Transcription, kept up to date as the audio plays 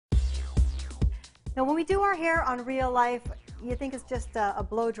Now, when we do our hair on real life, you think it's just a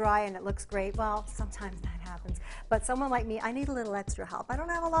blow dry and it looks great. Well, sometimes that happens. But someone like me, I need a little extra help. I don't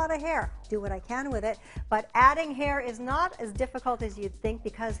have a lot of hair. Do what I can with it. But adding hair is not as difficult as you'd think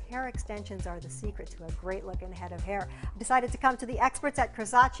because hair extensions are the secret to a great looking head of hair. I decided to come to the experts at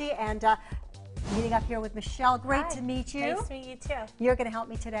Crisace and meeting up here with Michelle. Great to meet you. Nice to meet you too. You're going to help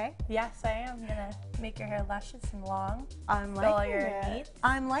me today? Yes, I am. I'm going to make your hair luscious and long. I'm Fill all liking your it. needs.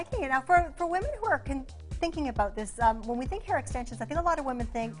 I'm liking it. Now, for women who are thinking about this, when we think hair extensions, I think a lot of women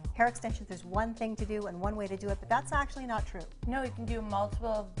think hair extensions, there's one thing to do and one way to do it, but that's actually not true. No, you can do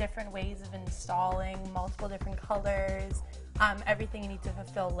multiple different ways of installing, multiple different colors, everything you need to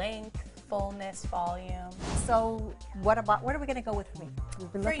fulfill length, fullness, volume. So what are we going to go with for me?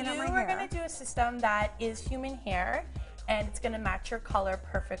 We've been looking at my hair. We're going to do a system that is human hair, and it's going to match your color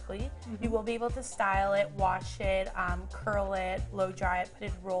perfectly. You will be able to style it, wash it, curl it, blow dry it, put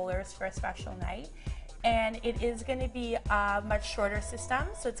it in rollers for a special night. And it is going to be a much shorter system,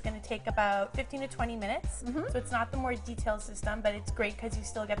 so it's going to take about 15 to 20 minutes. So it's not the more detailed system, but it's great because you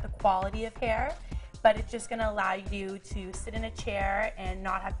still get the quality of hair. But it's just going to allow you to sit in a chair and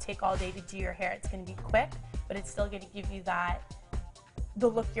not have to take all day to do your hair. It's going to be quick, but it's still going to give you the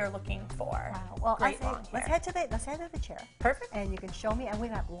look you're looking for. Wow. Well, Great long hair. let's head to the chair. Perfect. And you can show me, and we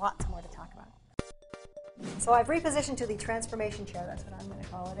have lots more to talk about. So I've repositioned to the transformation chair. That's what I'm going to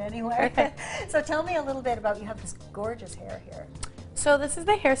call it anyway. So tell me a little bit about, you have this gorgeous hair here. So this is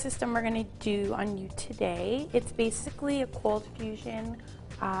the hair system we're going to do on you today. It's basically a cold fusion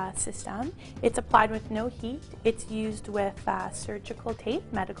system. It's applied with no heat. It's used with surgical tape,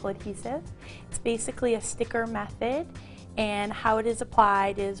 medical adhesive. It's basically a sticker method, and how it is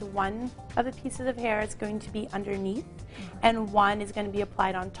applied is one of the pieces of hair is going to be underneath and one is going to be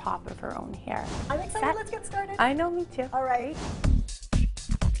applied on top of her own hair. I'm excited. Let's get started. I know, me too. All right.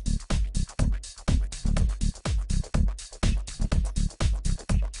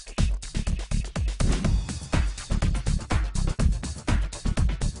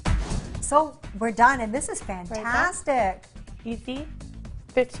 So we're done, and this is fantastic. Easy,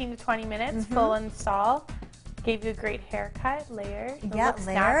 15 to 20 minutes, full install. Gave you a great haircut, layered. It looks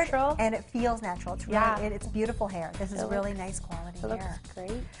layered, natural. and it feels natural. It's really, it's beautiful hair. This is really nice quality hair. Looks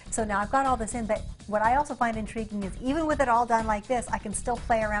great. So now I've got all this in, but what I also find intriguing is even with it all done like this, I can still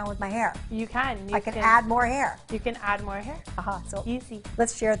play around with my hair. You can. I can add more hair. You can add more hair. So easy.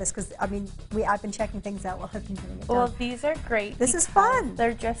 Let's share this because I mean, I've been checking things out while I've been doing it. Well, these are great. This is fun.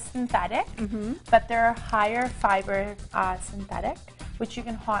 They're just synthetic, but they're a higher fiber synthetic, which you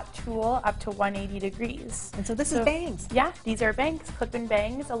can hot tool up to 180 degrees. And so this is bangs. Yeah, these are bangs, clip-in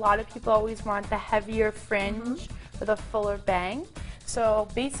bangs. A lot of people always want the heavier fringe with a fuller bang. So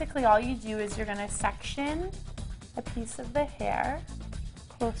basically all you do is you're going to section a piece of the hair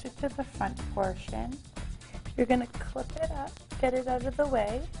closer to the front portion. You're going to clip it up, get it out of the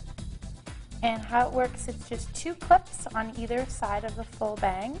way. And how it works, it's just 2 clips on either side of the full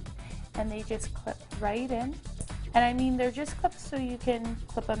bang, and they just clip right in. And I mean, they're just clips so you can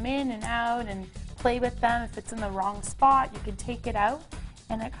clip them in and out and play with them. If it's in the wrong spot, you can take it out,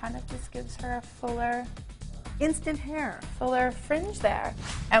 and it kind of just gives her a fuller, instant hair, fuller fringe there.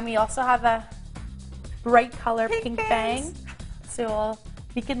 And we also have a bright color pink bang, so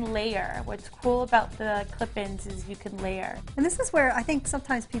you can layer. What's cool about the clip-ins is you can layer. And this is where I think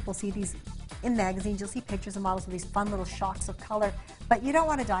sometimes people see these in magazines. You'll see pictures of models with these fun little shocks of color, but you don't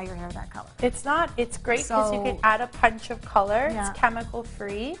want to dye your hair that color. It's not. It's great because you can add a punch of color. It's chemical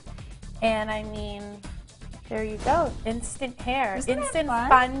free, and I mean, there you go, instant hair, instant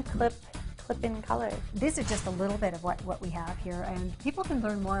fun clip-in color. This is just a little bit of what we have here, and people can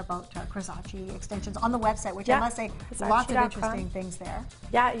learn more about Crisace extensions on the website, which I must say, lots of interesting things there.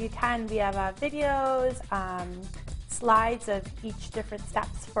 Yeah, you can. We have videos, slides of each different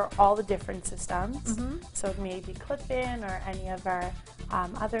steps for all the different systems. So maybe clip-in or any of our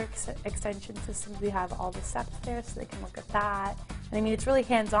other extension systems, we have all the steps there so they can look at that. And I mean, it's really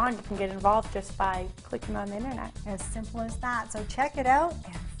hands-on. You can get involved just by clicking on the internet. As simple as that. So check it out,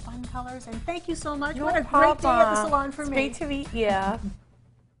 and fun colors. And thank you so much. No what a problem. great day at the salon for me. It's great to meet you.